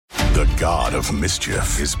The god of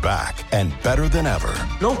mischief is back and better than ever.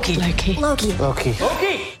 Loki.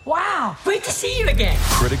 Wow, great to see you again.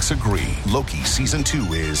 Critics agree Loki Season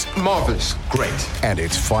 2 is marvelous. Great. And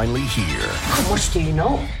it's finally here. How much do you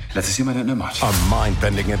know? Let's assume I don't know much. A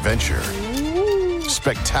mind-bending adventure.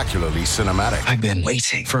 Spectacularly cinematic. I've been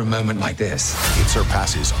waiting for a moment like this. It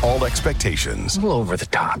surpasses all expectations. A little over the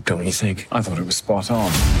top, don't you think? I thought it was spot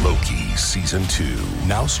on. Loki Season 2.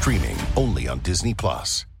 Now streaming only on Disney+.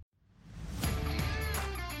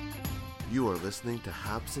 You are listening to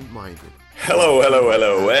Habsent Minded.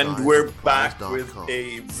 Hello, and we're back with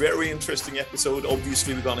a very interesting episode.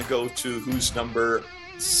 Obviously, we're going to go to who's number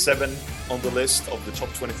 7 on the list of the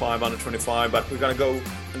top 25, under 25, but we're going to go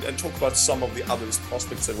and talk about some of the other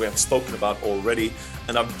prospects that we have spoken about already.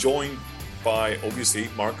 And I'm joined by, obviously,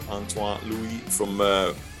 MarcAntoine Louis from,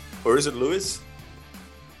 or is it Louis?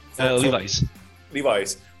 Levis.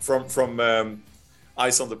 Levis from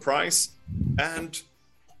Eyes on the Prize. And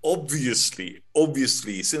obviously,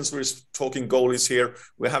 since we're talking goalies here,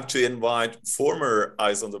 we have to invite former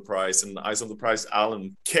Eyes on the Prize and Eyes on the Prize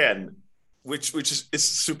Alan Ken, which is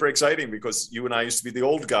super exciting because you and I used to be the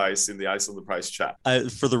old guys in the Eyes on the Prize chat.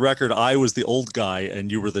 For the record, I was the old guy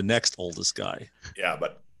and you were the next oldest guy. Yeah,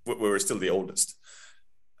 but we were still the oldest.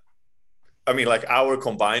 I mean, like our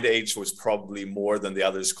combined age was probably more than the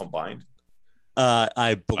others combined.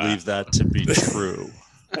 I believe that to be true.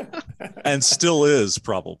 And still is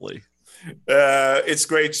probably. It's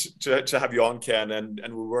great to have you on, Ken, and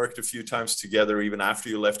we worked a few times together even after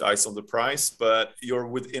you left Eyes on the Prize, but you're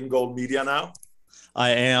with In Goal Media now.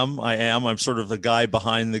 I am. I'm sort of the guy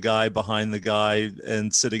behind the guy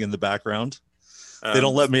and sitting in the background. They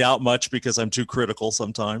don't let me out much because I'm too critical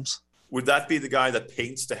sometimes. Would that be the guy that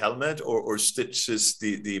paints the helmet or stitches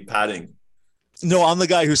the padding? No, I'm the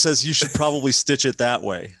guy who says you should probably stitch it that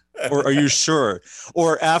way. Or are you sure?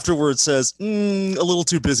 Or afterwards says, a little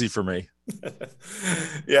too busy for me.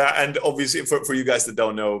 Yeah, and obviously for you guys that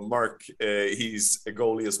don't know, Mark, he's a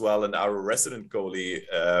goalie as well, and our resident goalie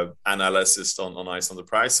analyst on Eyes on the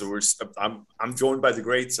Prize. So I'm joined by the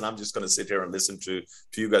greats, and I'm just going to sit here and listen to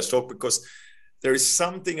you guys talk because there is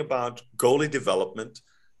something about goalie development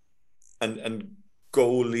and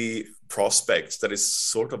goalie prospects that is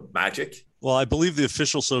sort of magic. Well, I believe the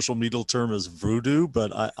official social media term is voodoo,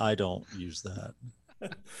 but I don't use that.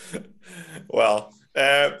 Well,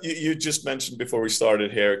 you just mentioned before we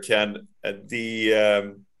started here, Ken,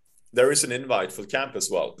 there is an invite for the camp as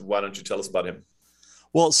well. Why don't you tell us about him?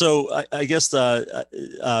 Well, so I guess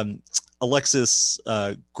Alexis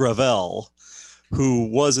Gravel, who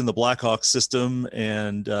was in the Blackhawks system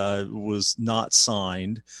and was not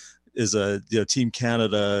signed, is a Team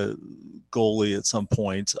Canada goalie at some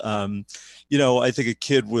point. I think a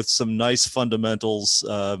kid with some nice fundamentals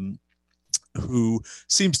who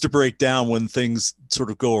seems to break down when things sort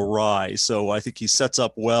of go awry. So I think he sets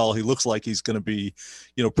up well. He looks like he's going to be,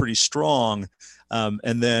 pretty strong.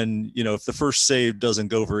 And then, if the first save doesn't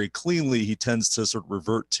go very cleanly, he tends to sort of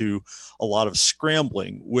revert to a lot of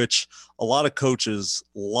scrambling, which a lot of coaches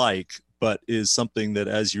like, but is something that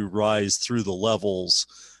as you rise through the levels,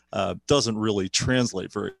 doesn't really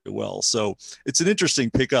translate very well. So it's an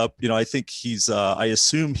interesting pickup. I think I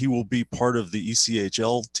assume he will be part of the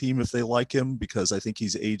ECHL team if they like him, because I think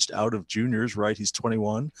he's aged out of juniors, right? He's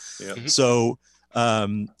 21. Yeah. So,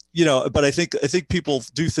 but I think people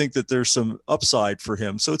do think that there's some upside for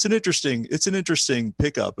him. So it's an interesting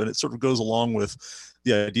pickup, and it sort of goes along with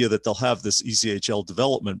the idea that they'll have this ECHL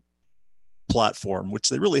development platform, which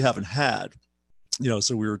they really haven't had.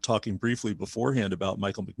 So we were talking briefly beforehand about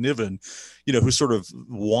Michael McNiven, who sort of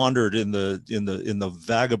wandered in the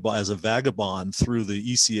vagabond as a vagabond through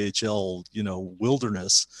the ECHL,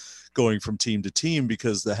 wilderness, going from team to team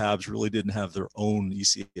because the Habs really didn't have their own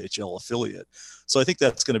ECHL affiliate. So I think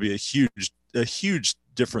that's going to be a huge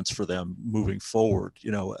difference for them moving forward.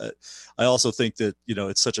 I also think that,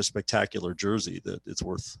 it's such a spectacular jersey that it's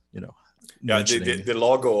worth, Yeah, the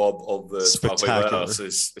logo of the spectacular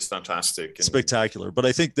is fantastic. Spectacular. But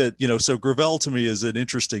I think that, so Gravel to me is an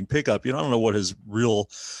interesting pickup. I don't know what his real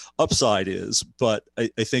upside is, but I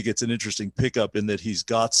think it's an interesting pickup in that he's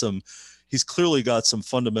clearly got some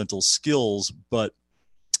fundamental skills, but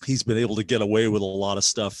he's been able to get away with a lot of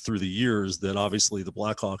stuff through the years that obviously the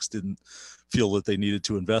Blackhawks didn't feel that they needed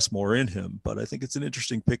to invest more in him. But I think it's an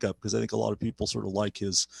interesting pickup because I think a lot of people sort of like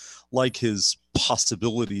his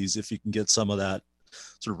possibilities if he can get some of that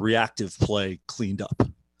sort of reactive play cleaned up.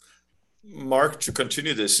 Mark, to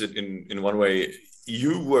continue this in one way,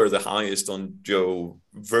 you were the highest on Joe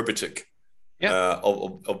Verbitic in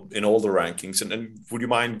all the rankings. And would you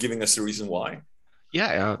mind giving us the reason why?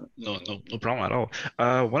 Yeah, no problem at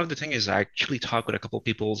all. One of the things is I actually talked with a couple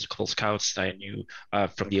scouts that I knew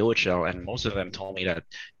from the OHL, and most of them told me that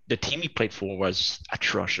the team he played for was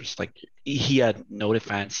atrocious. Like he had no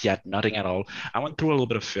defense, he had nothing at all. I went through a little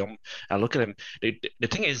bit of film. I look at him. The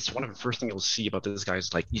thing is, one of the first things you'll see about this guy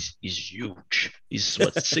is like he's huge. He's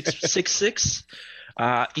what six.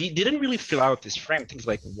 He didn't really fill out his frame. Things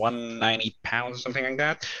like 190 pounds or something like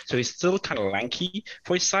that. So he's still kind of lanky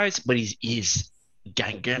for his size, but he's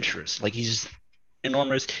gangantrous. Like he's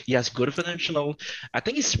enormous. He has good potential. I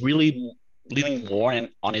think he's really leaning more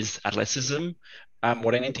on his athleticism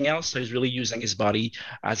more than anything else. So he's really using his body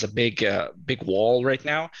as a big wall right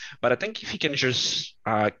now. But I think if he can just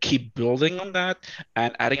keep building on that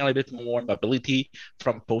and adding a little bit more mobility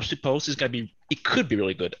from post to post, it could be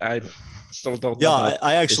really good. I still don't know. Yeah,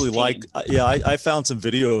 I actually like. Yeah, I found some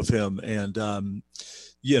video of him, and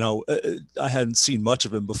I hadn't seen much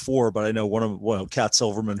of him before, but I know Kat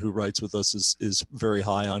Silverman, who writes with us, is very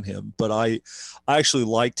high on him. But I actually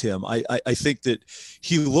liked him. I think that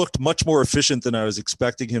he looked much more efficient than I was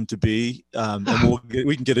expecting him to be. And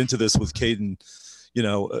we can get into this with Cayden,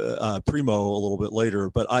 Primeau a little bit later.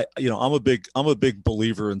 But I'm a big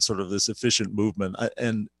believer in sort of this efficient movement.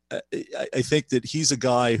 I think that he's a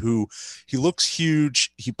guy who he looks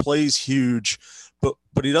huge, he plays huge,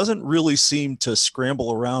 but he doesn't really seem to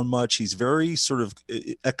scramble around much. He's very sort of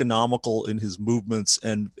economical in his movements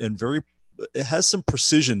and very, it has some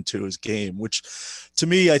precision to his game, which to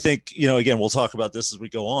me, I think, again, we'll talk about this as we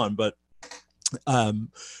go on, but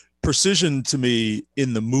precision to me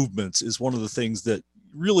in the movements is one of the things that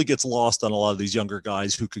really gets lost on a lot of these younger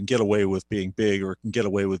guys who can get away with being big or can get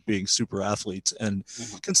away with being super athletes and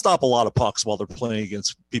can stop a lot of pucks while they're playing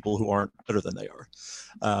against people who aren't better than they are.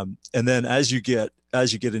 And then as you get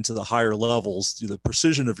into the higher levels, the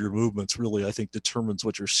precision of your movements really, I think, determines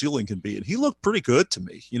what your ceiling can be. And he looked pretty good to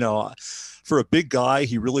me, for a big guy.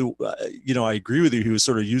 He really, I agree with you. He was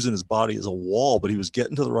sort of using his body as a wall, but he was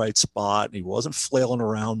getting to the right spot and he wasn't flailing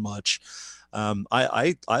around much.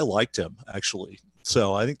 I liked him actually.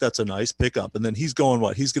 So I think that's a nice pickup. And then he's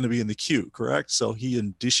going, he's going to be in the queue, correct? So he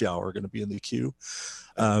and Dischau are going to be in the queue.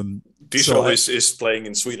 Dischau is playing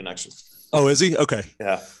in Sweden, actually. Oh, is he? Okay.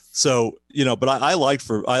 Yeah. So, but I like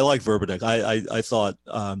Verbenek. I thought,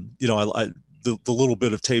 the little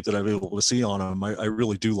bit of tape that I've been able to see on him, I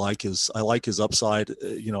really do like his upside.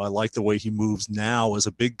 I like the way he moves now as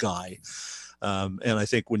a big guy. And I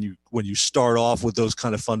think when you start off with those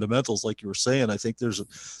kind of fundamentals, like you were saying, I think there's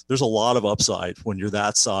a lot of upside when you're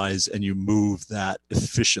that size and you move that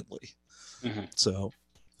efficiently. Mm-hmm. So,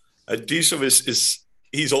 Dischau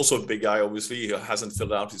he's also a big guy. Obviously, he hasn't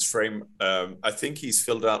filled out his frame. I think he's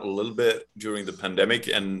filled out a little bit during the pandemic,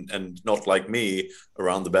 and not like me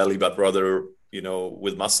around the belly, but rather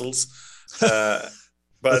with muscles. But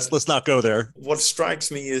let's not go there. What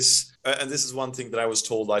strikes me is, and this is one thing that I was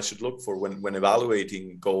told I should look for when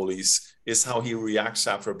evaluating goalies, is how he reacts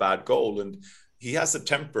after a bad goal. And he has a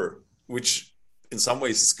temper, which in some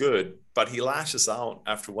ways is good, but he lashes out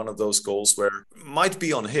after one of those goals where it might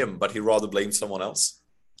be on him, but he rather blames someone else.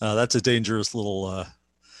 That's a dangerous little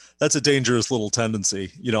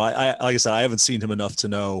tendency. Like I said, I haven't seen him enough to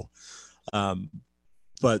know.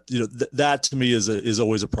 But that to me is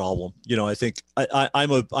always a problem. I think I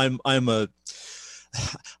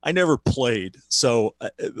never played, so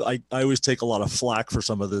I always take a lot of flack for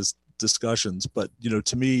some of these discussions. But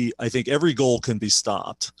to me, I think every goal can be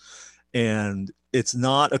stopped, and it's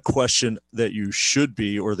not a question that you should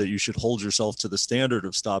be or that you should hold yourself to the standard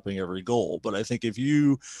of stopping every goal. But I think if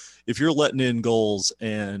you're letting in goals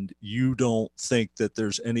and you don't think that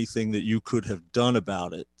there's anything that you could have done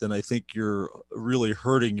about it, then I think you're really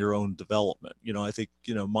hurting your own development. I think,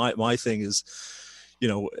 my thing is,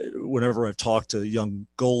 whenever I've talked to young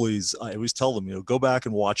goalies, I always tell them, go back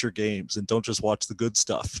and watch your games and don't just watch the good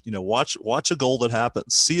stuff. Watch a goal that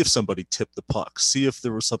happens. See if somebody tipped the puck. See if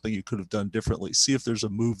there was something you could have done differently. See if there's a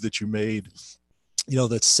move that you made,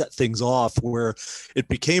 that set things off where it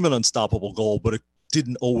became an unstoppable goal, but it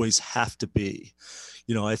didn't always have to be.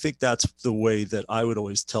 I think that's the way that I would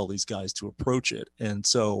always tell these guys to approach it. And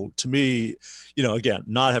so to me, again,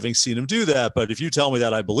 not having seen him do that, but if you tell me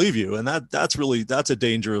that, I believe you. And that's a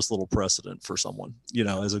dangerous little precedent for someone,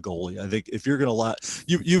 as a goalie. I think if you're going to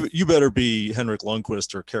you better be Henrik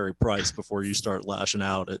Lundqvist or Carey Price before you start lashing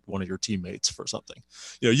out at one of your teammates for something.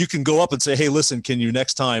 You can go up and say, hey, listen, can you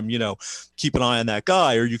next time, keep an eye on that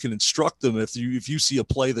guy, or you can instruct them if you see a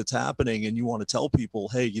play that's happening and you want to tell people,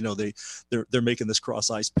 hey, they're making this cross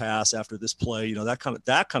ice pass after this play, you know, that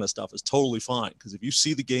kind of stuff is totally fine. Because if you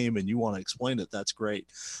see the game and you want to explain it, that's great.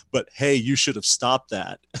 But hey, you should have stopped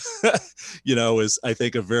that, you know, is I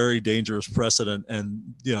think a very dangerous precedent. And,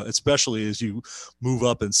 you know, especially as you move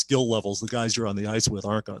up in skill levels, the guys you're on the ice with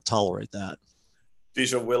aren't going to tolerate that.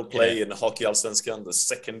 Fischer will play in Hockey Allsvenskan, the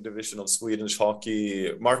second division of Swedish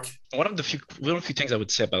hockey. Mark? One of the few things I would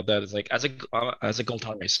say about that is, like, as a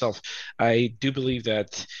goaltender myself, I do believe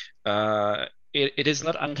that it is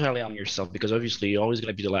not entirely on yourself, because obviously you're always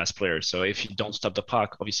going to be the last player. So if you don't stop the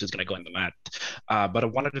puck, obviously it's going to go in the mat.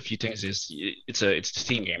 But one of the few things is it's a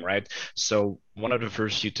team game, right? So one of the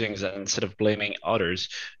first few things, instead of blaming others,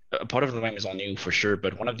 a part of the blame is on you for sure.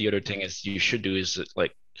 But one of the other things you should do is,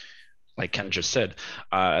 like Ken just said,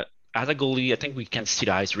 as a goalie, I think we can see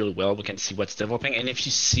the ice really well. We can see what's developing. And if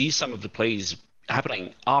you see some of the plays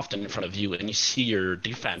happening often in front of you and you see your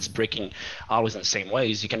defense breaking always in the same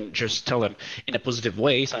ways, you can just tell them in a positive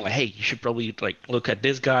way, something like, hey, you should probably like look at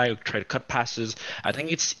this guy or try to cut passes. I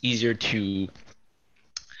think it's easier to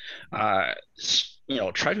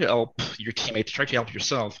try to help your teammates, try to help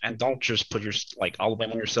yourself, and don't just put your all the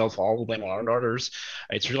blame on yourself, all the blame on others.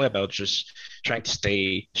 It's really about just trying to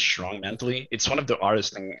stay strong mentally. It's one of the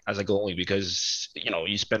hardest thing as a goalie, because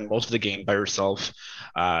you spend most of the game by yourself.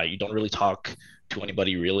 You don't really talk to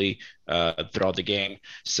anybody really throughout the game.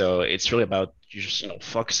 So it's really about you just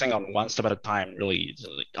focusing on one step at a time. Really,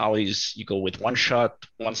 always you go with one shot,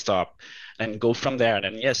 one stop, and go from there. And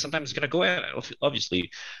then yes, sometimes it's gonna go in,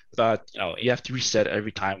 obviously, but you have to reset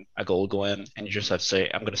every time a goal go in, and you just have to say,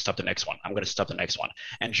 I'm gonna stop the next one. I'm gonna stop the next one,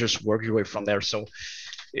 and just work your way from there. So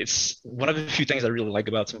it's one of the few things I really like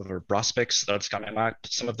about some of our prospects that's coming back.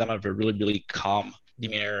 Some of them have a really, really calm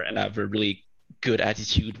demeanor and have a really good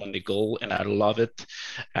attitude when they go, and I love it.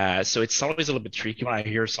 So it's always a little bit tricky when I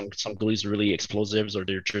hear some goalies are really explosives, or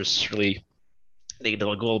they're just really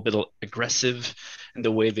they'll go a little bit aggressive in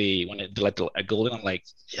the way they let a goal in. I'm like,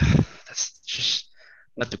 yeah, that's just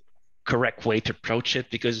not the correct way to approach it,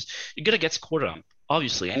 because you're gonna get scored on,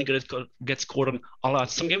 obviously, and you're gonna get scored on a lot.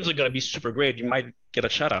 Some games are gonna be super great. You might get a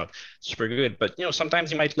shutout, super good, but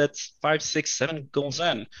sometimes you might let 5, 6, 7 goals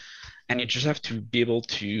in. And you just have to be able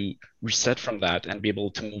to reset from that and be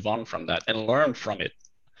able to move on from that and learn from it,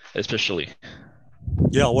 especially.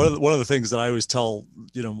 Yeah, one of the things that I always tell,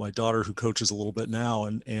 my daughter, who coaches a little bit now,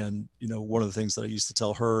 and one of the things that I used to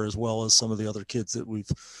tell her, as well as some of the other kids that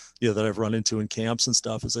that I've run into in camps and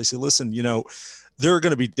stuff, is I say, listen, there are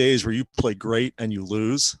going to be days where you play great and you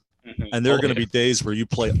lose, and there are going to be days where you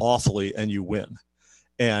play awfully and you win,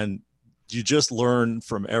 and you just learn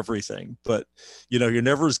from everything. But you're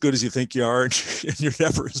never as good as you think you are, and you're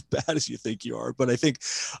never as bad as you think you are. But I think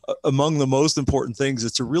among the most important things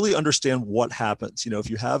is to really understand what happens. If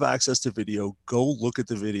you have access to video, go look at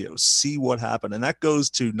the video, see what happened. And that goes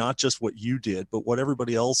to not just what you did, but what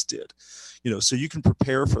everybody else did, so you can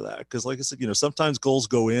prepare for that. Because like I said, sometimes goals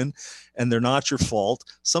go in and they're not your fault.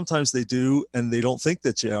 Sometimes they do, and they don't think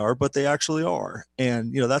that you are, but they actually are.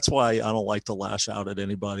 And that's why I don't like to lash out at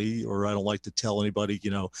anybody, or I don't like to tell anybody,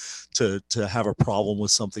 to have a problem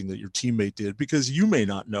with something that your teammate did, because you may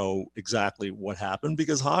not know exactly what happened,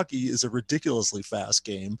 because hockey is a ridiculously fast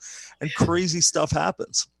game and crazy stuff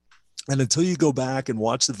happens. And until you go back and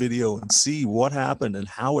watch the video and see what happened and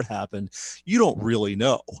how it happened, you don't really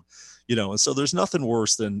know. And so there's nothing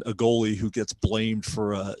worse than a goalie who gets blamed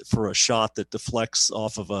for a shot that deflects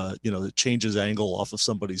off of that changes angle off of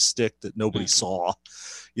somebody's stick that nobody saw,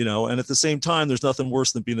 and at the same time, there's nothing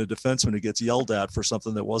worse than being a defenseman who gets yelled at for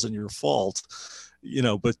something that wasn't your fault,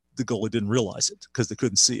 but the goalie didn't realize it because they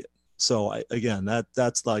couldn't see it. So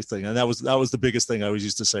that's the thing. And that was the biggest thing I always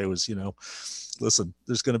used to say was, listen,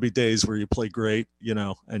 there's going to be days where you play great,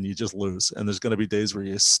 and you just lose. And there's going to be days where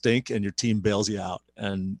you stink and your team bails you out,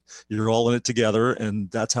 and you're all in it together. And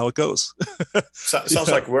that's how it goes. Sounds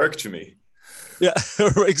like work to me. Yeah,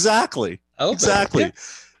 exactly. Exactly. Yeah.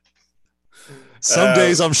 Some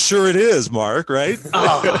days I'm sure it is, Mark, right?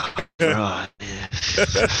 Oh, God.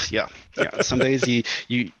 Yeah. Some days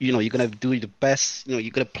you're gonna do the best. You're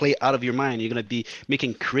gonna play out of your mind. You're gonna be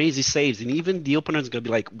making crazy saves, and even the opponent's gonna be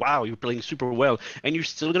like, "Wow, you're playing super well," and you're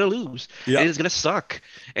still gonna lose. Yeah. And it's gonna suck.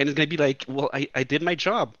 And it's gonna be like, "Well, I did my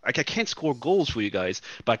job. I can't score goals for you guys,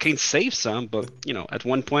 but I can save some." But at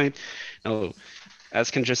one point, as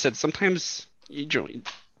Ken just said, sometimes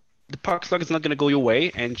the puck luck is not going to go your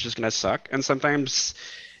way, and it's just going to suck. And sometimes,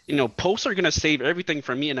 posts are going to save everything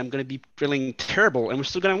from me, and I'm going to be feeling terrible, and we're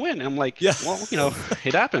still going to win. And I'm like, well,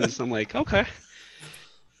 it happens. I'm like, okay.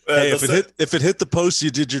 Hey, if it hit the post, you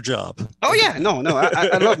did your job. Oh yeah, no,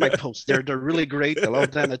 I love my posts. They're really great. I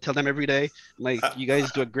love them. I tell them every day. Like, you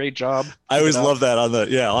guys do a great job. I always love that on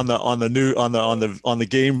the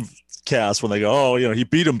game cast when they go, oh, he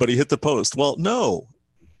beat him, but he hit the post. Well, no,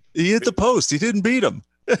 he hit the post. He didn't beat him.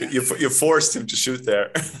 You forced him to shoot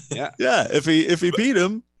there. Yeah. Yeah. If he beat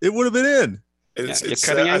him, it would have been in. You're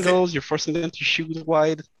cutting angles. You're forcing them to shoot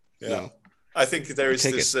wide. Yeah. No. I think there is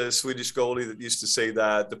this Swedish goalie that used to say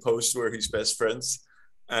that the posts were his best friends.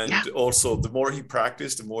 And also, the more he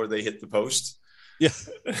practiced, the more they hit the post. Yeah,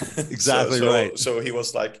 exactly right. So he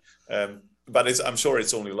was like, but I'm sure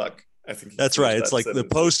it's only luck. I think that's right. It's like the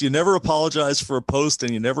post. You never apologize for a post,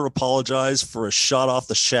 and you never apologize for a shot off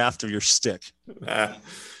the shaft of your stick.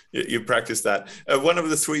 You practice that. One of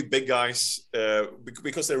the three big guys,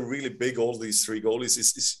 because they're really big, all these three goalies,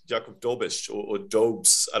 is Jakob Dobes or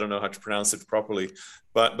Dobes. I don't know how to pronounce it properly,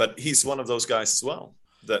 but he's one of those guys as well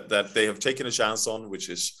that they have taken a chance on, which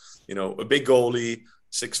is, a big goalie,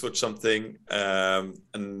 6 foot something,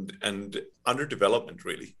 and under development,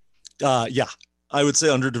 really. Yeah. I would say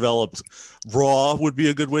underdeveloped. Raw would be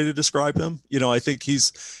a good way to describe him. I think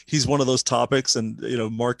he's one of those topics, and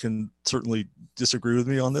Mark can certainly disagree with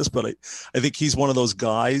me on this, but I think he's one of those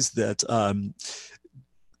guys that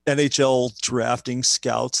NHL drafting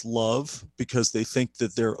scouts love, because they think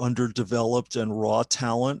that they're underdeveloped and raw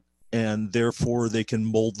talent, and therefore they can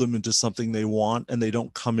mold them into something they want, and they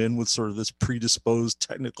don't come in with sort of this predisposed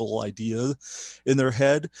technical idea in their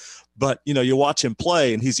head. But you watch him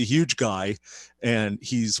play, and he's a huge guy, and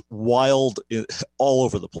he's wild all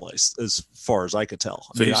over the place, as far as I could tell.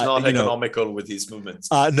 So he's not economical with his movements.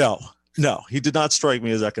 No, he did not strike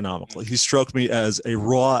me as economical. He struck me as a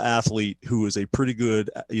raw athlete who is a pretty good,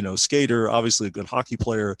 skater, obviously a good hockey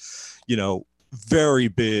player, very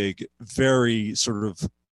big, very sort of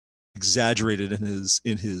exaggerated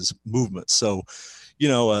in his movements. So,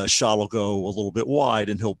 a shot will go a little bit wide,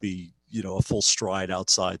 and he'll be, a full stride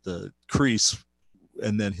outside the crease,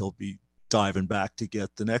 and then he'll be diving back to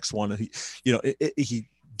get the next one. And he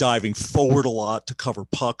diving forward a lot to cover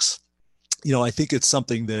pucks. I think it's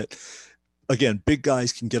something that, again, big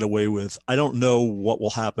guys can get away with. I don't know what will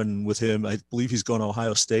happen with him. I believe he's going to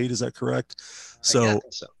Ohio State. Is that correct? So,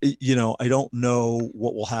 I don't know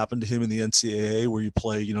what will happen to him in the NCAA, where you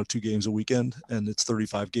play, 2 games a weekend, and it's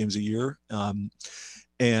 35 games a year.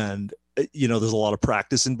 And there's a lot of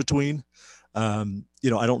practice in between. I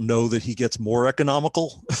don't know that he gets more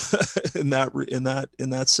economical in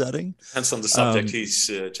that setting. Hence on the subject he's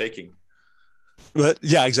taking. But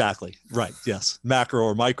yeah, exactly. Right. Yes. Macro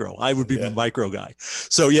or micro. I would be the micro guy.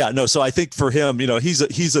 So so I think for him, he's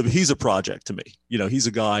a project to me. He's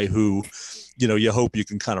a guy who, you hope you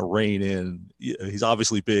can kind of rein in. He's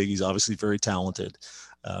obviously big. He's obviously very talented.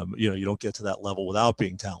 You don't get to that level without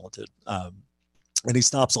being talented. And he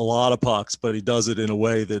stops a lot of pucks, but he does it in a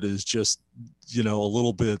way that is just, a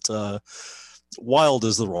little bit, wild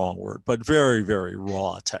is the wrong word, but very, very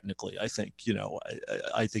raw technically. I think,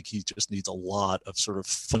 I think he just needs a lot of sort of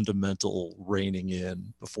fundamental reining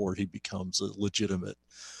in before he becomes a legitimate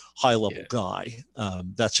high level guy.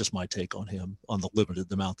 That's just my take on him, on the limited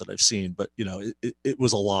amount that I've seen. But it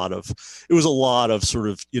was a lot of sort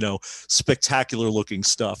of spectacular looking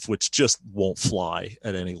stuff, which just won't fly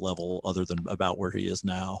at any level other than about where he is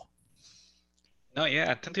now. No,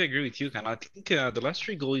 yeah, I tend to agree with you, Ken. I think the last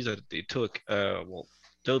 3 goalies that they took,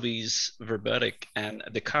 Dobes, Verbetic, and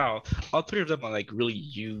the Cow, all 3 of them are like really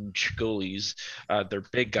huge goalies. They're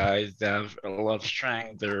big guys. They have a lot of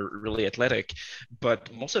strength. They're really athletic,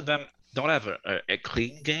 but most of them don't have a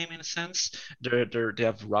clean game in a sense. They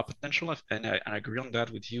have raw potential, and I agree on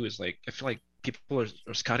that with you. Is like, I feel like people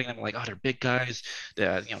are scouting them like, oh, they're big guys. They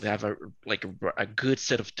have a good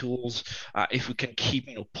set of tools. If we can keep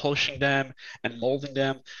polishing them and molding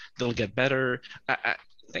them, they'll get better. I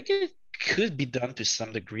think it could be done to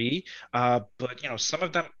some degree, but some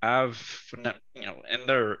of them have in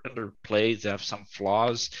their plays, they have some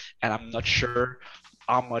flaws, and I'm not sure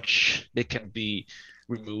how much they can be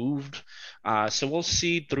removed. So we'll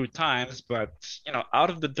see through times, but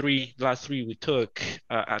out of the last three we took,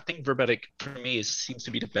 I think Verbetic for me seems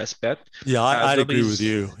to be the best bet. Yeah, I'd agree with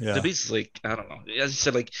you. Yeah, Levis, like, I don't know, as you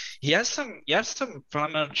said, like he has some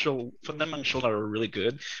fundamental that are really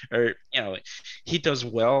good, or he does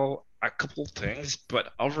well a couple things,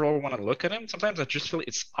 but overall when I look at him, sometimes I just feel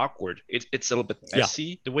it's awkward. It's a little bit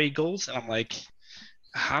messy the way he goes, and I'm like,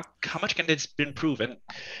 how much can this be improved? And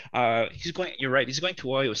you're right, he's going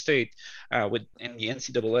to Ohio State in the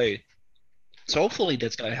NCAA, so hopefully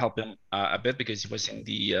that's going to help him a bit, because he was in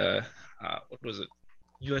the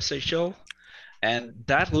USHL, and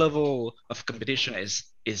that level of competition is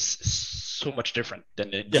is so much different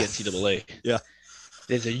than the Yeah. NCAA. Yeah.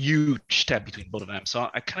 There's a huge step between both of them. So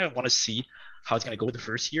I kind of want to see how it's going to go the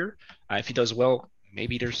first year. If he does well,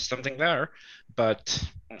 maybe there's something there. But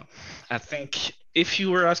I think if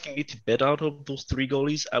you were asking me to bet out of those three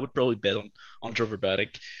goalies, I would probably bet on Joe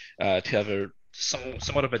Verbatic to have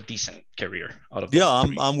somewhat of a decent career out of those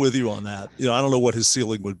three. I'm with you on that. I don't know what his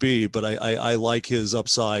ceiling would be, but I like his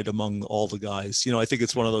upside among all the guys. I think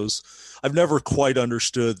it's one of those. I've never quite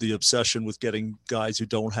understood the obsession with getting guys who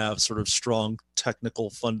don't have sort of strong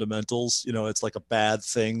technical fundamentals. It's like a bad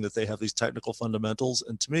thing that they have these technical fundamentals.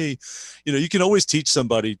 And to me, you can always teach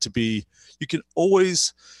somebody to be. You can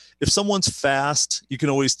always, if someone's fast, you can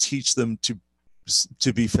always teach them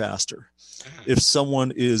to be faster. If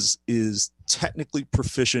someone is technically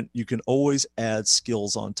proficient, you can always add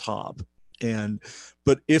skills on top.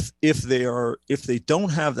 But if they don't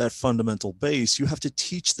have that fundamental base, you have to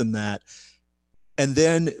teach them that and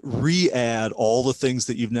then re-add all the things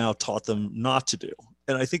that you've now taught them not to do.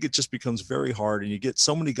 And I think it just becomes very hard, and you get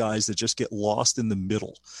so many guys that just get lost in the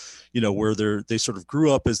middle, where they sort of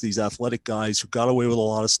grew up as these athletic guys who got away with a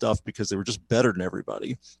lot of stuff because they were just better than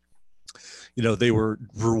everybody. They were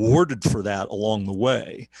rewarded for that along the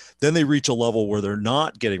way. Then they reach a level where they're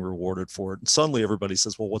not getting rewarded for it. And suddenly everybody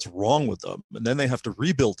says, well, what's wrong with them? And then they have to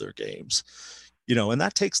rebuild their games, and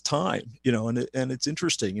that takes time, and it's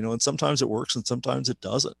interesting, and sometimes it works and sometimes it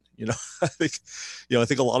doesn't. I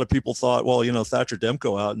think a lot of people thought, well, Thatcher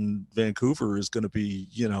Demko out in Vancouver is going to be,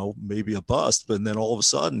 maybe a bust, but then all of a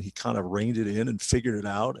sudden he kind of reined it in and figured it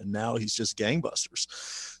out. And now he's just gangbusters.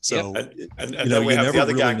 So, and then we have the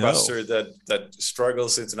other gangbuster that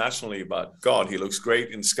struggles internationally, but God, he looks great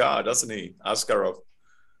in Ska, doesn't he? Askarov.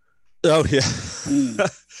 Oh yeah.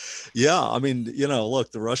 Yeah. I mean,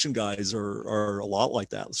 look, the Russian guys are a lot like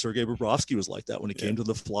that. Sergei Bobrovsky was like that when he came to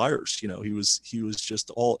the Flyers. He was just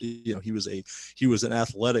all, he was an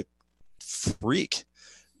athletic freak,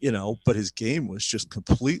 but his game was just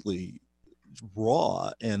completely raw,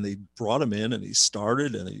 and they brought him in and he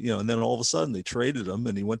started, and and then all of a sudden they traded him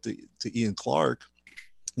and he went to Ian Clark,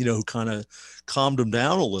 who kind of calmed him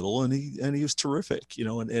down a little, and he was terrific,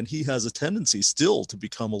 and he has a tendency still to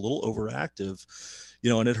become a little overactive,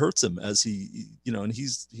 and it hurts him as he, and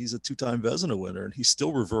he's a two-time Vezina winner, and he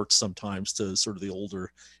still reverts sometimes to sort of the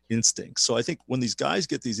older instincts. So I think when these guys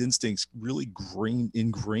get these instincts really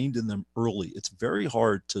ingrained in them early, it's very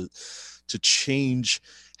hard to change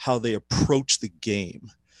how they approach the game.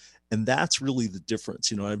 And that's really the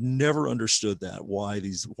difference. I've never understood that, why the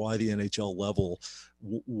NHL level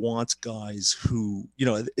wants guys who,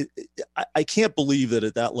 I can't believe that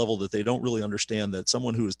at that level that they don't really understand that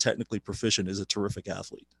someone who is technically proficient is a terrific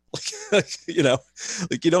athlete. You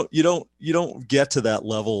don't get to that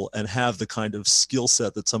level and have the kind of skill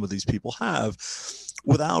set that some of these people have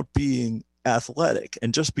without being athletic.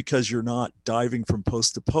 And just because you're not diving from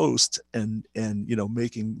post to post and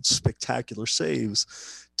making spectacular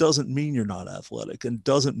saves doesn't mean you're not athletic, and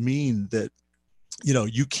doesn't mean that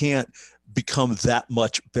you can't become that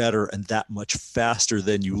much better and that much faster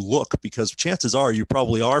than you look, because chances are you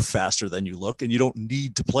probably are faster than you look, and you don't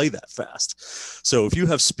need to play that fast. So if you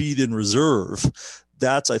have speed in reserve,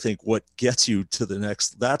 that's, I think, what gets you to the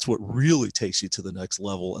next, that's what really takes you to the next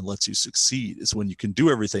level and lets you succeed, is when you can do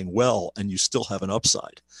everything well and you still have an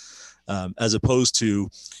upside, as opposed to,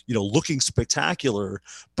 looking spectacular,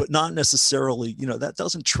 but not necessarily, that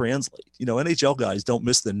doesn't translate. NHL guys don't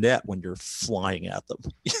miss the net when you're flying at them,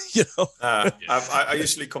 I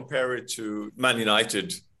usually compare it to Man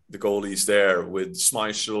United, the goalies there with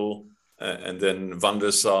Schmeichel, and then Van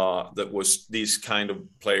der Sar, that was these kind of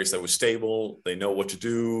players that were stable. They know what to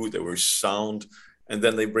do. They were sound. And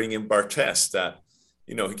then they bring in Barthez that,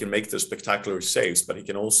 he can make the spectacular saves, but he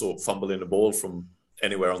can also fumble in the ball from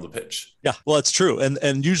anywhere on the pitch. Yeah, well, that's true.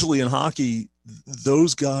 And usually in hockey,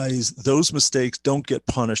 those guys, those mistakes don't get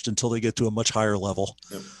punished until they get to a much higher level.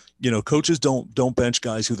 Yep. Coaches don't bench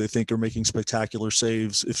guys who they think are making spectacular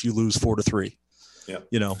saves if you lose 4-3.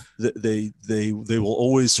 Yeah. They will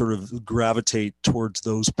always sort of gravitate towards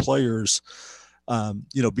those players,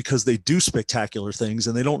 because they do spectacular things,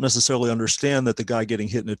 and they don't necessarily understand that the guy getting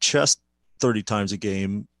hit in the chest 30 times a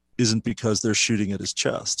game isn't because they're shooting at his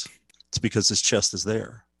chest. It's because his chest is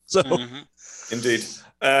there. So, Indeed.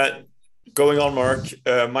 Going on, Mark,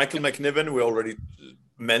 Michael McNiven, we already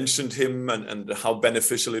mentioned him and how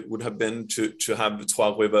beneficial it would have been to have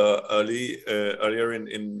Trois River earlier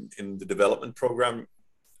in the development program.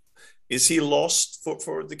 Is he lost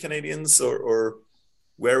for the Canadians, or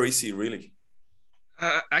where is he really?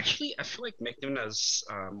 Actually, I feel like McNiven has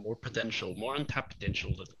more potential, more untapped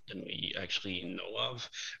potential than we actually know of.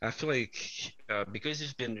 I feel like because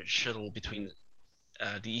he's been shuttled between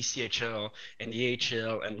the ECHL and the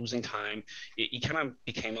AHL and losing time, he kind of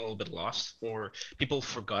became a little bit lost, or people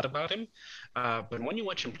forgot about him. But when you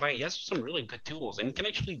watch him play, he has some really good tools and can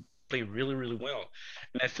actually play really, really well.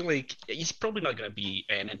 And I feel like he's probably not going to be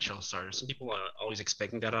an NHL starter. Some people are always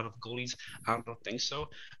expecting that out of goalies. I don't think so.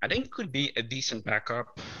 I think it could be a decent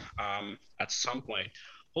backup at some point,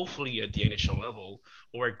 hopefully at the NHL level,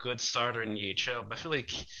 or a good starter in the AHL. But I feel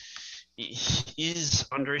like he is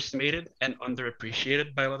underestimated and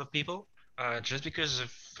underappreciated by a lot of people, just because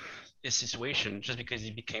of his situation, just because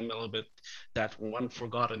he became a little bit that one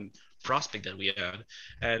forgotten prospect that we had.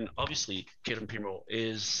 And obviously, Cayden Primeau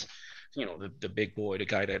is, the big boy, the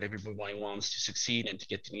guy that everybody wants to succeed and to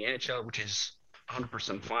get to the NHL, which is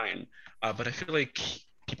 100% fine. But I feel like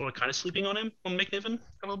people are kind of sleeping on him, on McNiven,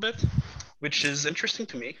 a little bit, which is interesting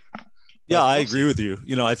to me. Yeah, I agree with you.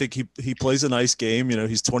 I think he plays a nice game.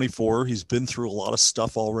 He's 24. He's been through a lot of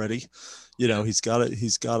stuff already. He's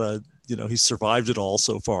survived it all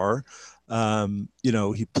so far.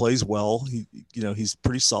 He plays well. He's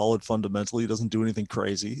pretty solid fundamentally. He doesn't do anything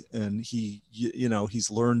crazy. And he's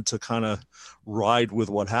learned to kind of ride with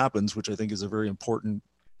what happens, which I think is a very important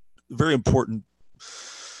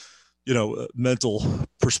mental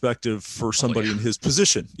perspective for somebody in his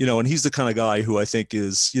position, and he's the kind of guy who I think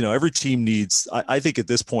is, every team needs. I think at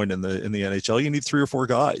this point in the NHL, you need 3 or 4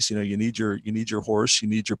 guys. You need your horse, you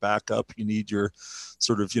need your backup, you need your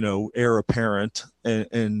sort of, heir apparent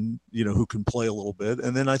and who can play a little bit.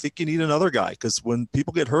 And then I think you need another guy, because when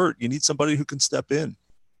people get hurt, you need somebody who can step in.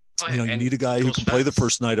 You need a guy who can play the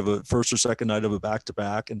first or second night of a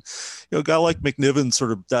back-to-back. And, a guy like McNiven,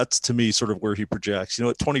 sort of, that's to me sort of where he projects.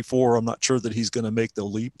 At 24, I'm not sure that he's going to make the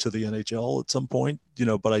leap to the NHL at some point,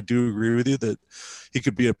 but I do agree with you that he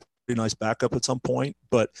could be a pretty nice backup at some point.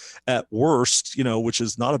 But at worst, which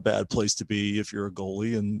is not a bad place to be if you're a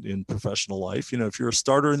goalie in professional life, if you're a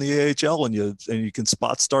starter in the AHL and you can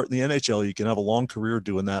spot start in the NHL, you can have a long career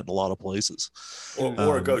doing that in a lot of places.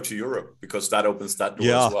 Or go to Europe, because that opens that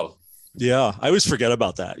door as well. Yeah, I always forget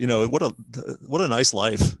about that. What a nice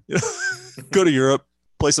life. Go to Europe,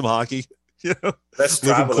 play some hockey. Let's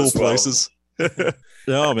live in travel cool as well. places.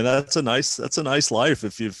 No, I mean that's a nice life.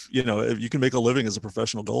 If if you can make a living as a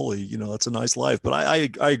professional goalie, that's a nice life. But I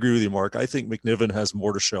agree with you, Mark. I think McNiven has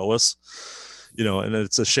more to show us. And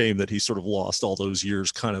it's a shame that he sort of lost all those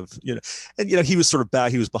years kind of, and, he was sort of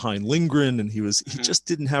back, he was behind Lindgren, and he just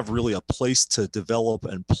didn't have really a place to develop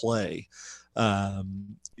and play.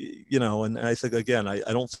 And I think, again, I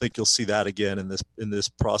don't think you'll see that again in this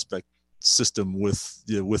prospect system with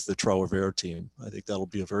the Trois-Rivières team. I think that'll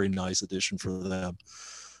be a very nice addition for them.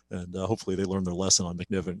 And hopefully they learn their lesson on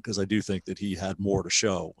McNiven, because I do think that he had more to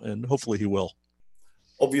show, and hopefully he will.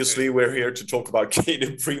 Obviously, we're here to talk about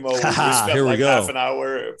Cayden Primeau. We spent Here we go. half an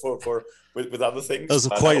hour with other things. It was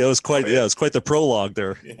quite the prologue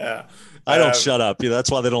there. Yeah, I don't shut up.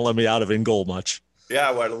 That's why they don't let me out of in goal much.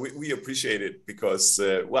 Yeah, well, we appreciate it, because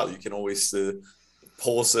you can always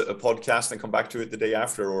pause a podcast and come back to it the day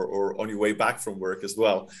after, or on your way back from work as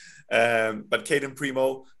well. But Cayden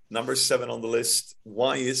Primeau, number 7 on the list.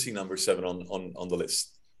 Why is he number 7 on the list?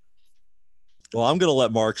 Well, I'm going to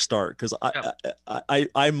let Mark start, because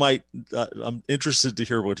I might. I'm interested to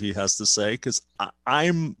hear what he has to say, because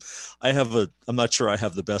I'm not sure I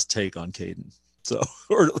have the best take on Cayden, so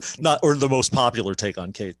or the most popular take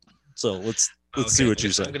on Cayden. So let's see what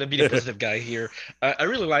you say. I'm going to be the positive guy here. I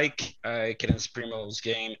really like Cayden Primeau's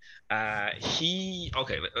game. Let's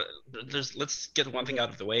get one thing out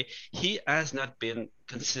of the way. He has not been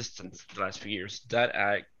consistent the last few years. That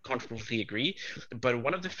I completely agree. But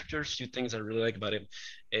one of the first few things I really like about him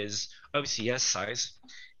is, obviously, he has size.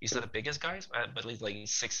 He's not the biggest guy, but he's like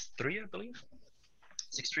 6'3", I believe.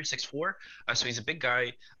 6'3", 6'4". So he's a big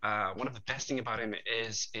guy. One of the best thing about him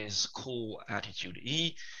is his cool attitude.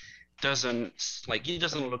 He doesn't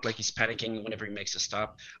look like he's panicking whenever he makes a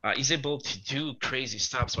stop. He's able to do crazy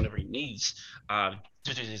stops whenever he needs,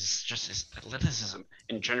 due to his athleticism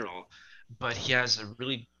in general. But he has a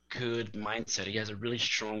really good mindset. He has a really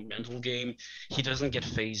strong mental game. He doesn't get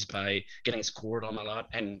fazed by getting scored on a lot,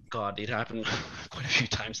 and God, it happened quite a few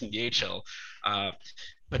times in the AHL.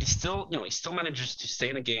 But he still manages to stay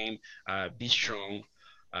in the game, be strong.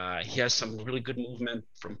 He has some really good movement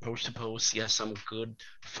from post to post. He has some good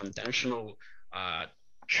foundational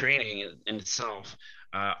training in itself.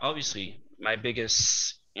 Obviously, my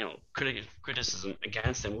biggest criticism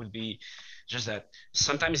against him would be just that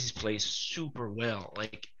sometimes he plays super well,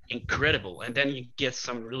 like incredible, and then you get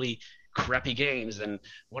some really crappy games. And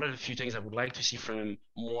one of the few things I would like to see from him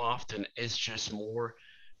more often is just more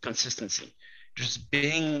consistency, just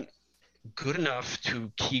being good enough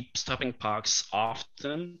to keep stopping pucks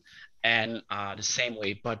often and the same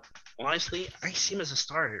way. But honestly, I see him as a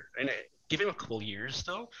starter, and give him a couple years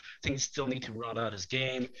though. I think he still need to run out his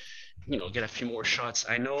game, get a few more shots.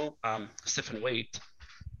 I know Stephen Waite.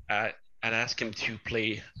 Uh, I'd ask him to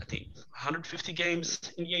play, I think, 150 games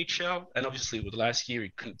in the HL, and obviously with last year he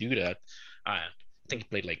couldn't do that. I think he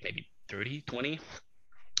played like maybe 30, 20.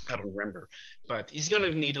 I don't remember, but he's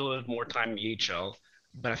gonna need a little more time in the HL.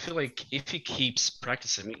 But I feel like if he keeps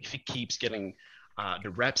practicing, if he keeps getting the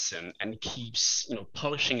reps in, and keeps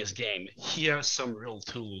polishing his game, he has some real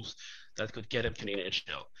tools that could get him to the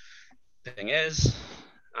NHL. The thing is,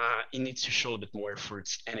 he needs to show a bit more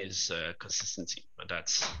efforts and his consistency. But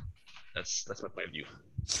that's my point of view.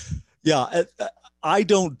 Yeah, I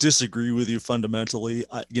don't disagree with you fundamentally.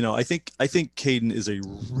 I think Cayden is a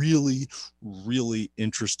really, really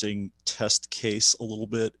interesting test case a little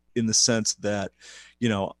bit, in the sense that,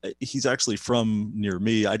 he's actually from near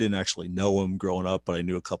me. I didn't actually know him growing up, but I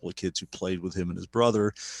knew a couple of kids who played with him and his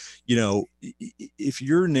brother. If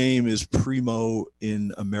your name is Primeau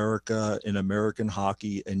in America, in American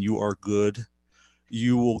hockey, and you are good,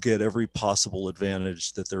 you will get every possible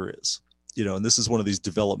advantage that there is. And this is one of these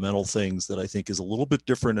developmental things that I think is a little bit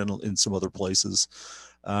different in some other places.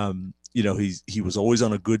 He was always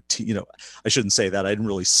on a good team. I shouldn't say that. I didn't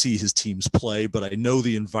really see his teams play, but I know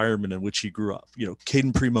the environment in which he grew up.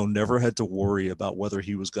 Cayden Primeau never had to worry about whether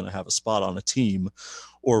he was going to have a spot on a team,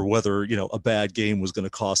 or whether, a bad game was going to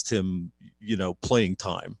cost him, playing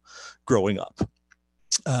time growing up.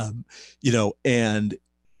 And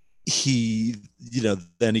he,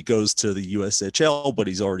 then he goes to the USHL, but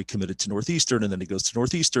he's already committed to Northeastern, and then he goes to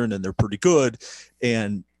Northeastern, and they're pretty good.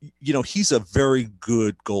 And, he's a very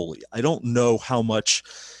good goalie. I don't know how much,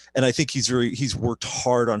 and I think he's worked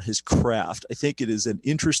hard on his craft. I think it is an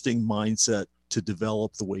interesting mindset to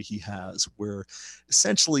develop the way he has, where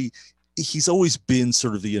essentially he's always been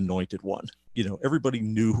sort of the anointed one. Everybody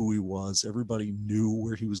knew who he was. Everybody knew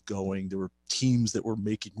where he was going. There were teams that were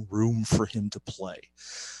making room for him to play.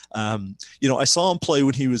 I saw him play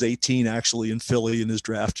when he was 18, actually, in Philly in his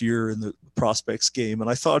draft year in the prospects game. And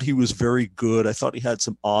I thought he was very good. I thought he had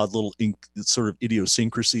some odd little sort of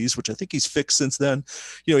idiosyncrasies, which I think he's fixed since then.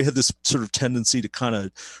 He had this sort of tendency to kind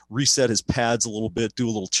of reset his pads a little bit, do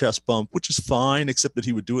a little chest bump, which is fine, except that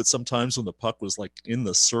he would do it sometimes when the puck was like in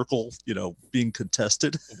the circle, being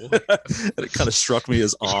contested. And it kind of struck me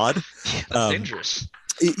as odd. That's dangerous.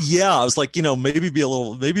 Yeah, I was like, maybe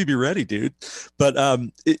be ready, dude. But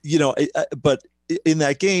but in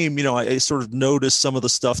that game, I sort of noticed some of the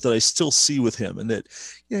stuff that I still see with him, and that,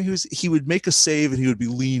 he would make a save and he would be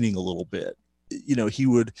leaning a little bit. He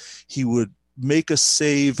would make a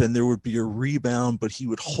save and there would be a rebound, but he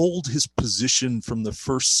would hold his position from the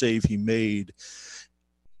first save he made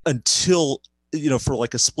until, for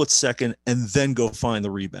like a split second, and then go find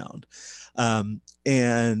the rebound.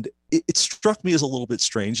 And it struck me as a little bit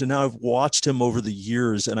strange. And now I've watched him over the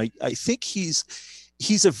years, and I think he's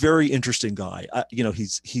a very interesting guy.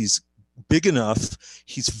 He's big enough.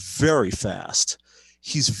 He's very fast.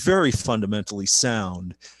 He's very fundamentally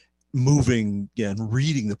sound, moving and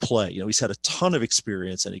reading the play. He's had a ton of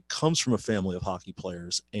experience, and he comes from a family of hockey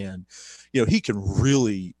players, and, he can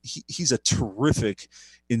really, he's a terrific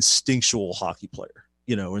instinctual hockey player.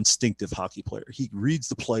 Instinctive hockey player. He reads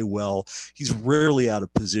the play well. He's rarely out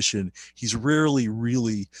of position. He's rarely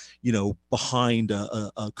really, behind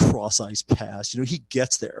a cross ice pass. He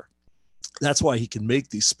gets there. That's why he can make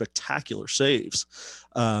these spectacular saves,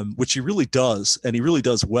 which he really does. And he really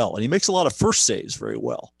does well. And he makes a lot of first saves very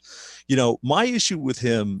well. My issue with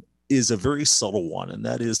him is a very subtle one. And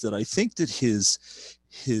that is that I think that his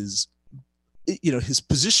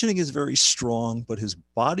positioning is very strong, but his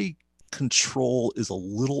body control is a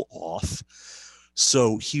little off.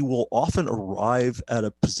 So he will often arrive at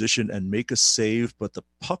a position and make a save, but the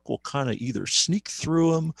puck will kind of either sneak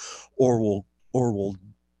through him or will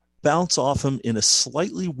bounce off him in a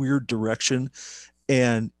slightly weird direction.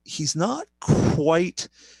 And he's not quite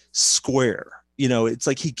square. It's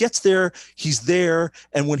like he gets there, he's there,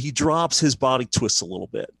 and when he drops, his body twists a little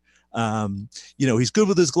bit. He's good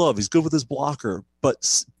with his glove, he's good with his blocker,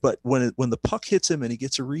 but when the puck hits him and he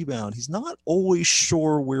gets a rebound, he's not always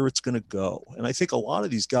sure where it's going to go. And I think a lot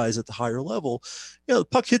of these guys at the higher level, the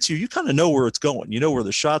puck hits you, you kind of know where it's going, where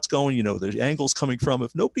the shot's going, the angle's coming from.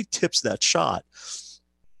 If nobody tips that shot,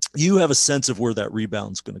 you have a sense of where that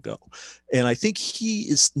rebound's going to go. And I think he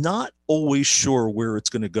is not always sure where it's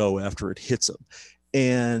going to go after it hits him.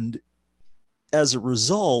 And as a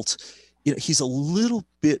result, he's a little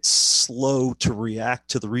bit slow to react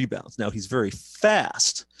to the rebounds. Now he's very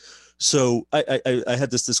fast. So I had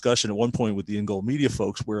this discussion at one point with the in-goal media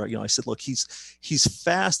folks where, I said, look, he's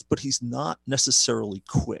fast, but he's not necessarily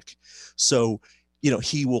quick. So,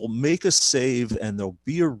 he will make a save and there'll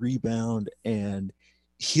be a rebound and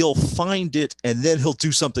he'll find it and then he'll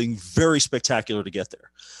do something very spectacular to get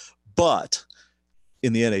there. But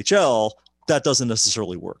in the NHL, that doesn't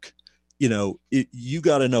necessarily work. You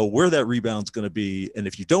got to know where that rebound's going to be. And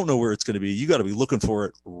if you don't know where it's going to be, you got to be looking for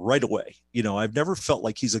it right away. I've never felt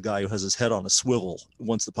like he's a guy who has his head on a swivel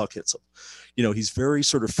once the puck hits him. He's very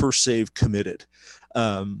sort of first save committed,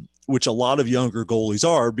 which a lot of younger goalies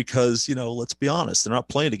are because, let's be honest, they're not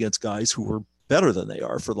playing against guys who are better than they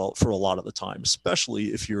are for a lot of the time,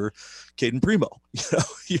 especially if you're Cayden Primeau.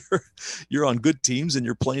 You're on good teams and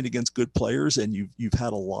you're playing against good players and you've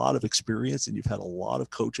had a lot of experience and you've had a lot of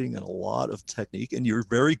coaching and a lot of technique and you're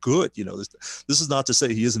very good. This is not to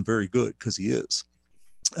say he isn't very good, because he is.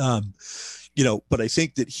 But I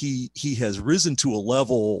think that he has risen to a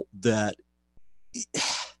level that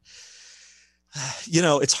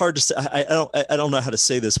it's hard to say. I don't know how to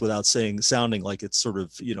say this without sounding like it's sort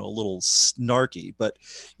of, a little snarky, but,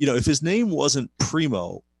 if his name wasn't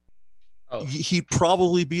Primeau, he'd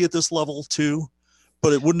probably be at this level too,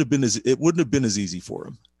 but it wouldn't have been as easy for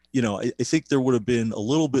him. I think there would have been a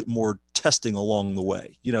little bit more testing along the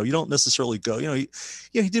way. You don't necessarily go, he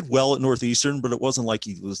did well at Northeastern, but it wasn't like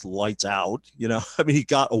he was lights out, he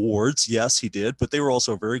got awards. Yes, he did, but they were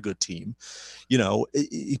also a very good team.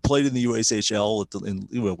 He played in the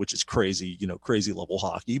USHL which is crazy, crazy level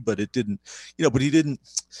hockey, but it didn't, but he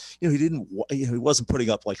wasn't putting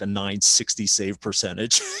up like a 960 save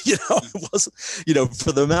percentage. It wasn't,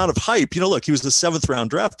 for the amount of hype, look, he was the 7th round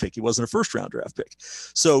draft pick. He wasn't a 1st round draft pick.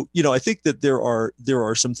 So, I think that there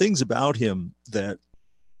are some things about him that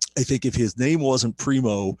I think if his name wasn't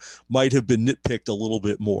Primeau might have been nitpicked a little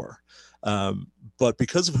bit more. But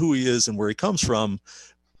because of who he is and where he comes from,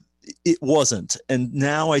 it wasn't. And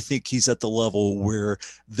now I think he's at the level where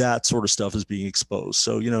that sort of stuff is being exposed.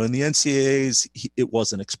 So, in the NCAAs, it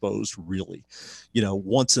wasn't exposed really,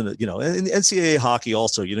 once in a, and in the NCAA hockey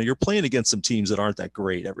also, you're playing against some teams that aren't that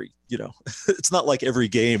great it's not like every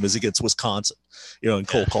game is against Wisconsin, in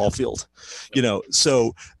Cole Caulfield,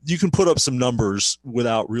 so you can put up some numbers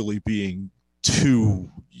without really being too,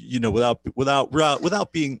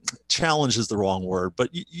 without being challenged is the wrong word, but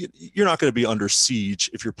you're not going to be under siege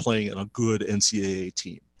if you're playing on a good NCAA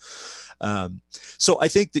team. So I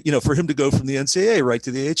think that, for him to go from the NCAA right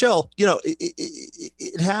to the AHL,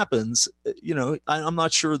 it happens. I'm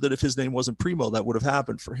not sure that if his name wasn't Primeau, that would have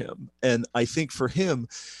happened for him. And I think for him,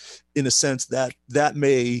 in a sense, that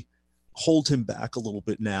may hold him back a little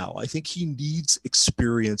bit now. I think he needs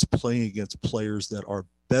experience playing against players that are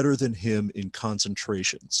better than him in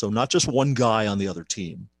concentration. So not just one guy on the other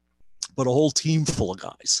team, but a whole team full of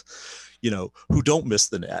guys, who don't miss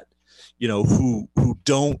the net, who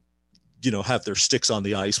don't, have their sticks on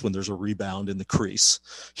the ice when there's a rebound in the crease.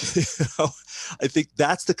 I think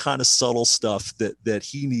that's the kind of subtle stuff that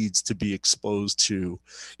he needs to be exposed to.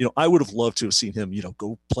 I would have loved to have seen him,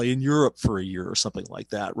 go play in Europe for a year or something like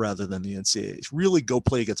that, rather than the NCAA. Really go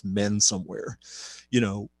play against men somewhere,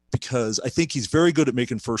 because I think he's very good at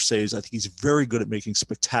making first saves. I think he's very good at making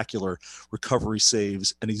spectacular recovery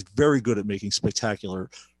saves, and he's very good at making spectacular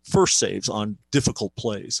first saves on difficult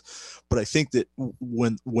plays. But I think that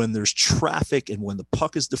when there's traffic and when the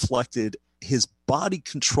puck is deflected, his body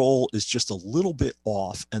control is just a little bit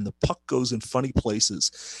off and the puck goes in funny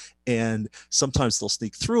places. And sometimes they'll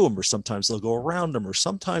sneak through him, or sometimes they'll go around him, or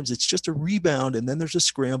sometimes it's just a rebound and then there's a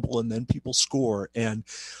scramble and then people score. And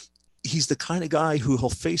he's the kind of guy who he'll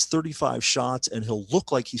face 35 shots and he'll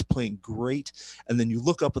look like he's playing great. And then you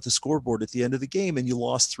look up at the scoreboard at the end of the game and you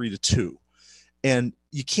lost 3-2. And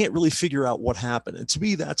you can't really figure out what happened. And to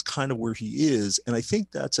me, that's kind of where he is. And I think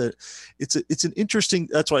it's an interesting,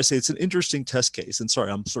 that's why I say it's an interesting test case. And sorry,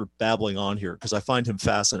 I'm sort of babbling on here because I find him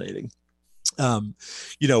fascinating.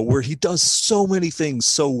 Where he does so many things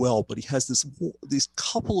so well, but he has these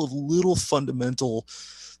couple of little fundamental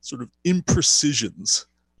sort of imprecisions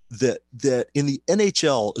that in the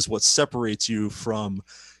NHL is what separates you from,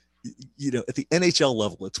 at the NHL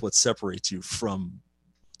level, it's what separates you from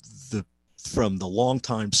the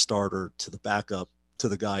longtime starter to the backup to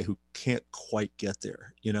the guy who can't quite get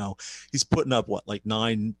there. He's putting up like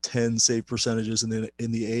 9-10 save percentages in the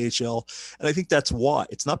AHL. And I think that's why.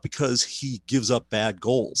 It's not because he gives up bad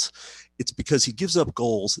goals. It's because he gives up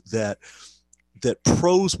goals that that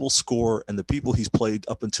pros will score and the people he's played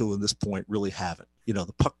up until this point really haven't.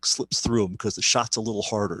 The puck slips through him because the shot's a little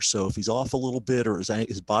harder. So if he's off a little bit or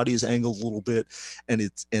his body is angled a little bit and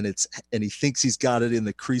he thinks he's got it in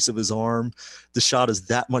the crease of his arm, the shot is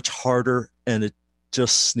that much harder and it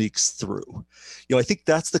just sneaks through. I think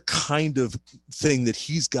that's the kind of thing that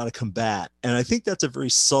he's got to combat. And I think that's a very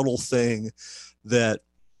subtle thing that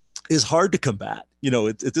is hard to combat.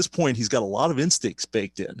 At this point, he's got a lot of instincts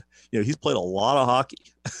baked in. He's played a lot of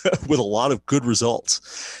hockey with a lot of good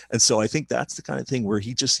results. And so I think that's the kind of thing where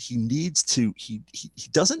he doesn't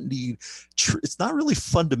need, it's not really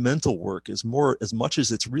fundamental work as much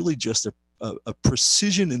as it's really just a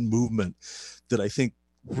precision in movement that I think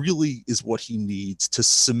really is what he needs to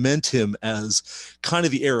cement him as kind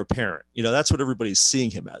of the heir apparent. That's what everybody's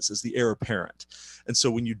seeing him as the heir apparent. And so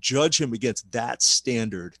when you judge him against that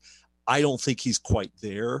standard, I don't think he's quite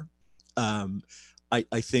there. I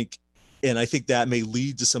think that may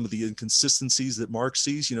lead to some of the inconsistencies that Mark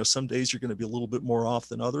sees. Some days you're going to be a little bit more off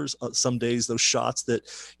than others. Some days those shots that,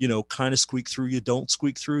 kind of squeak through you, don't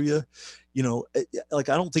squeak through you. I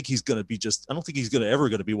don't think he's going to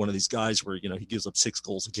ever be one of these guys where, he gives up 6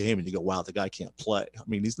 goals a game and you go, wow, the guy can't play. I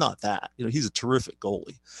mean, he's not that. He's a terrific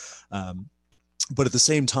goalie. But at the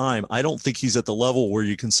same time, I don't think he's at the level where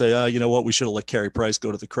you can say, you know what, we should have let Carey Price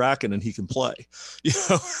go to the Kraken and he can play.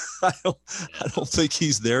 I don't think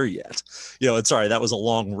he's there yet. And sorry, that was a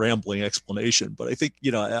long rambling explanation, but I think,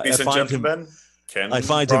 I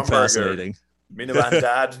find him fascinating. Minivan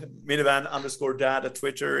dad, Minivan_dad at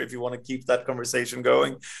Twitter, if you want to keep that conversation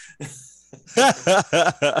going.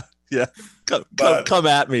 Yeah, come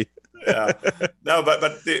at me. Yeah, no, but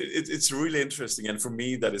it's really interesting, and for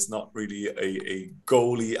me, that is not really a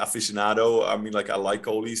goalie aficionado. I mean, I like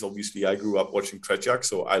goalies. Obviously, I grew up watching Tretiak,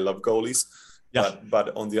 so I love goalies. Yeah.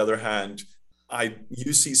 But on the other hand,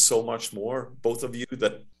 you see so much more, both of you,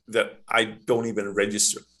 that I don't even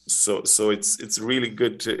register. So it's really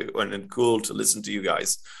good and cool to listen to you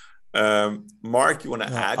guys. Mark, you want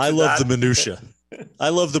to add? I love the minutia. I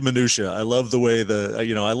love the minutia. I love the way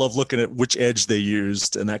I love looking at which edge they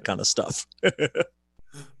used and that kind of stuff.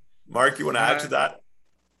 Mark, you want to add to that?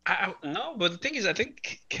 No, but the thing is, I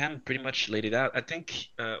think Ken pretty much laid it out. I think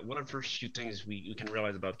one of the first few things we can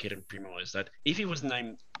realize about Cayden Primeau is that if he was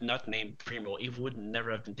not named Primeau, he would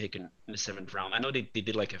never have been taken in the 7th round. I know they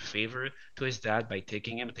did a favor to his dad by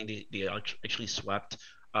taking him. I think they actually swapped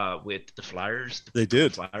with the Flyers. They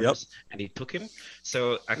did. Flyers, yep. And they took him.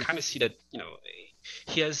 So I kind of see that,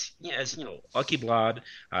 he has hockey blood.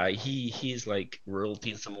 He's like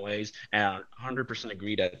royalty in some ways, and 100%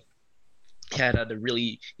 agree that he had a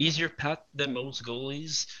really easier path than most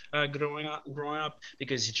goalies growing up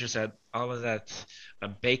because he just had all of that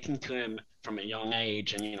baked into him from a young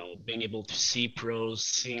age, and being able to see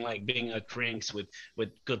pros, being at rinks with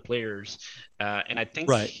good players, and I think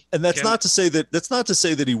right. And that's not to say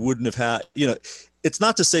that he wouldn't have had, it's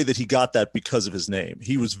not to say that he got that because of his name.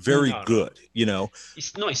 He was very good, He's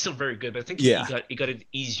still very good, but I think he got it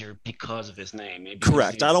easier because of his name. Maybe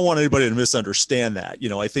correct. I don't want anybody to misunderstand that.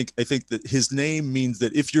 I think that his name means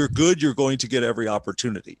that if you're good, you're going to get every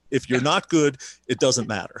opportunity. If you're not good, it doesn't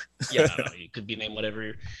matter. Yeah, you could be named whatever.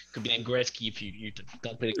 You could be named Gretzky if you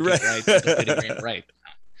don't play the game right. You don't play the game right.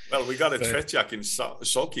 Well, we got a Tretiak in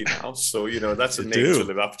Shoki now, so that's a name to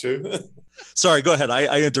live up to. Sorry, go ahead.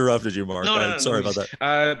 I interrupted you, Mark. No, sorry about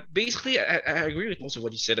that. Basically, I agree with most of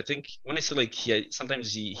what you said. I think when I say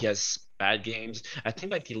sometimes he has bad games, I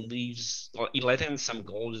think he let in some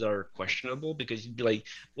goals that are questionable because you'd be like,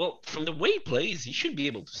 well, from the way he plays, he should be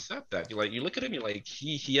able to stop that. You look at him, you're like,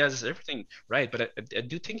 he has everything right, but I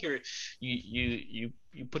do think you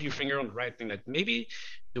put your finger on the right thing, that maybe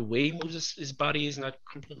the way he moves his body is not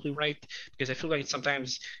completely right, because I feel like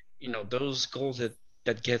sometimes those goals that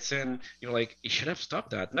gets in, you're like, he should have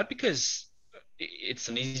stopped that, not because it's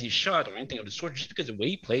an easy shot or anything of the sort, just because the way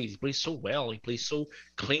he plays so well, he plays so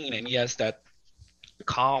clean, and he has that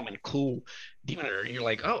calm and cool demeanor. You're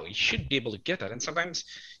like, oh, he should be able to get that. And sometimes,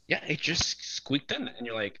 it just squeaked in, and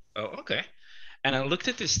you're like, oh, okay. And I looked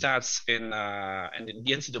at his stats in the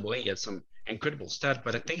NCAA. He had some incredible stats,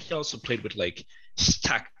 but I think he also played with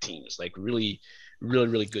stacked teams, really, really,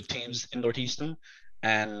 really good teams in Northeastern.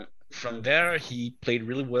 And from there, he played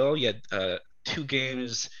really well. He had 2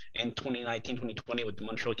 games in 2019-2020 with the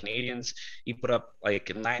Montreal Canadiens. He put up a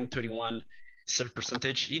 .931 save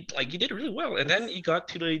percentage. He did really well. And then he got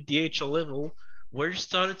to the DHL level where he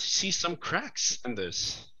started to see some cracks in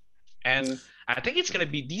this. And I think it's going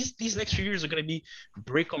to be these next few years are going to be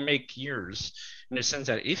break or make years, in the sense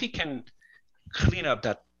that if he can clean up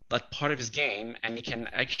that that part of his game and he can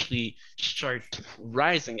actually start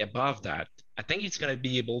rising above that, I think he's going to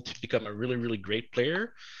be able to become a really, really great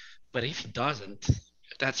player. But if he doesn't,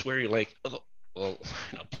 that's where you're like, oh, well,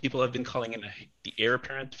 people have been calling him the heir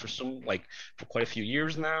apparent for quite a few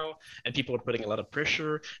years now, and people are putting a lot of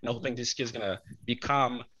pressure and hoping this kid's gonna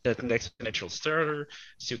become the next natural starter.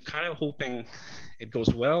 So you're kind of hoping it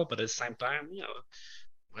goes well, but at the same time,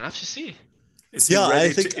 we'll have to see. Is he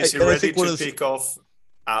ready to pick off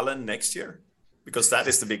Allen next year? Because that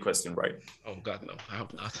is the big question, right? Oh God, no! I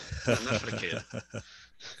hope not. Not for the kid.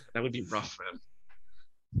 That would be rough for him.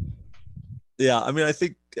 Yeah, I mean, I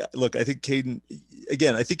think Cayden,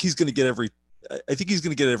 again, I think he's going to get every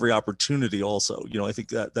opportunity also. I think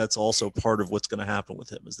that's also part of what's going to happen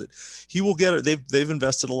with him, is that he will get it. They've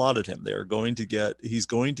invested a lot in him. He's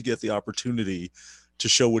going to get the opportunity to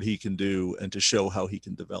show what he can do and to show how he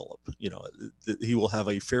can develop. He will have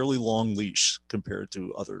a fairly long leash compared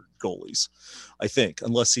to other goalies, I think,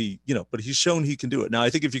 unless but he's shown he can do it. Now,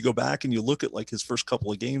 I think if you go back and you look at like his first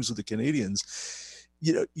couple of games with the Canadiens,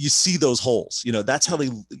 you see those holes. That's how they.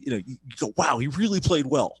 You go, wow, he really played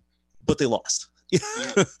well, but they lost.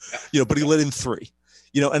 But he let in 3.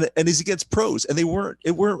 And he's against pros, and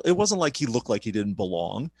it wasn't like he looked like he didn't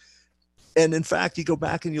belong. And in fact, you go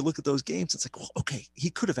back and you look at those games, it's like, well, okay, he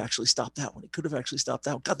could have actually stopped that one. He could have actually stopped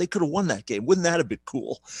that one. God, they could have won that game. Wouldn't that have been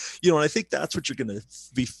cool? And I think that's what you're going to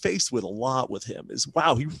be faced with a lot with him is,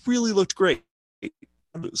 wow, he really looked great.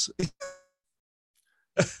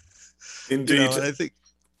 Indeed. And I think.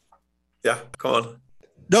 Yeah, come on.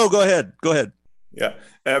 No, go ahead. Yeah.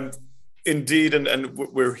 Indeed. And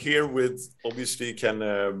we're here with, obviously, Ken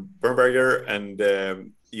Brumberger,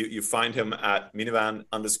 and you find him at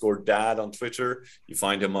minivan_dad on Twitter. You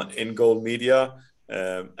find him on In Goal Media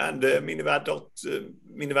and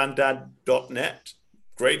minivandad.net.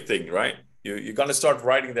 Great thing, right? You're going to start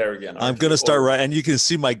writing there again. I'm going to start writing, and you can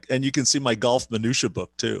see my golf minutia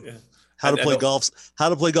book too. Yeah. How to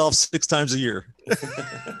play golf 6 times a year.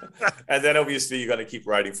 And then obviously you're going to keep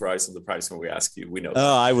writing for Ice on the Price when we ask you. We know.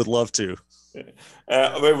 Oh, I would love to.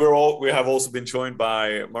 We have also been joined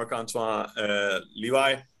by MarcAntoine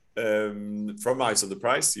Levi from Ice on the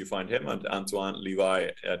Price. You find him and Antoine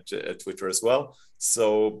Levi at Twitter as well.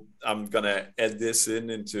 So I'm gonna add this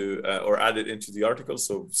into the article.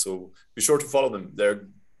 So be sure to follow them. They're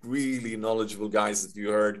really knowledgeable guys that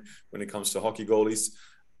you heard when it comes to hockey goalies.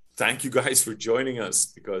 Thank you guys for joining us,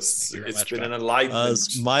 because it's been an enlightenment.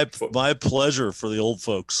 It's my pleasure for the old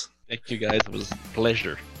folks. Thank you guys. It was a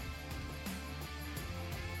pleasure.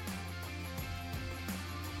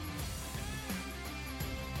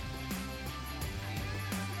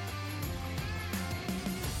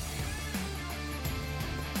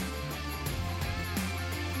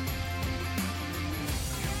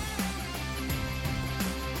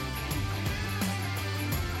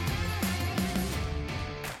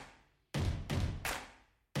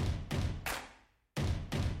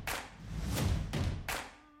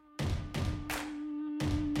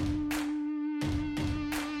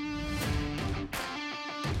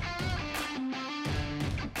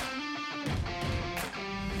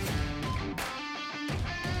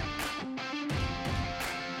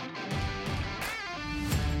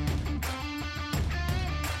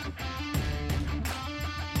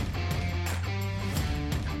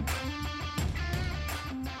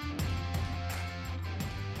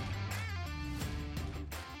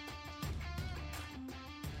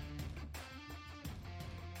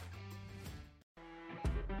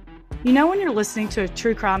 You know when you're listening to a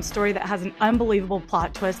true crime story that has an unbelievable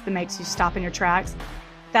plot twist that makes you stop in your tracks?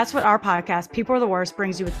 That's what our podcast, People Are the Worst,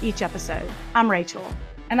 brings you with each episode. I'm Rachel.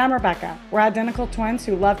 And I'm Rebecca. We're identical twins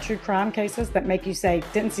who love true crime cases that make you say,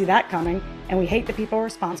 didn't see that coming, and we hate the people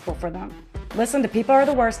responsible for them. Listen to People Are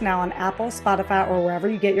the Worst now on Apple, Spotify, or wherever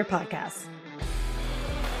you get your podcasts.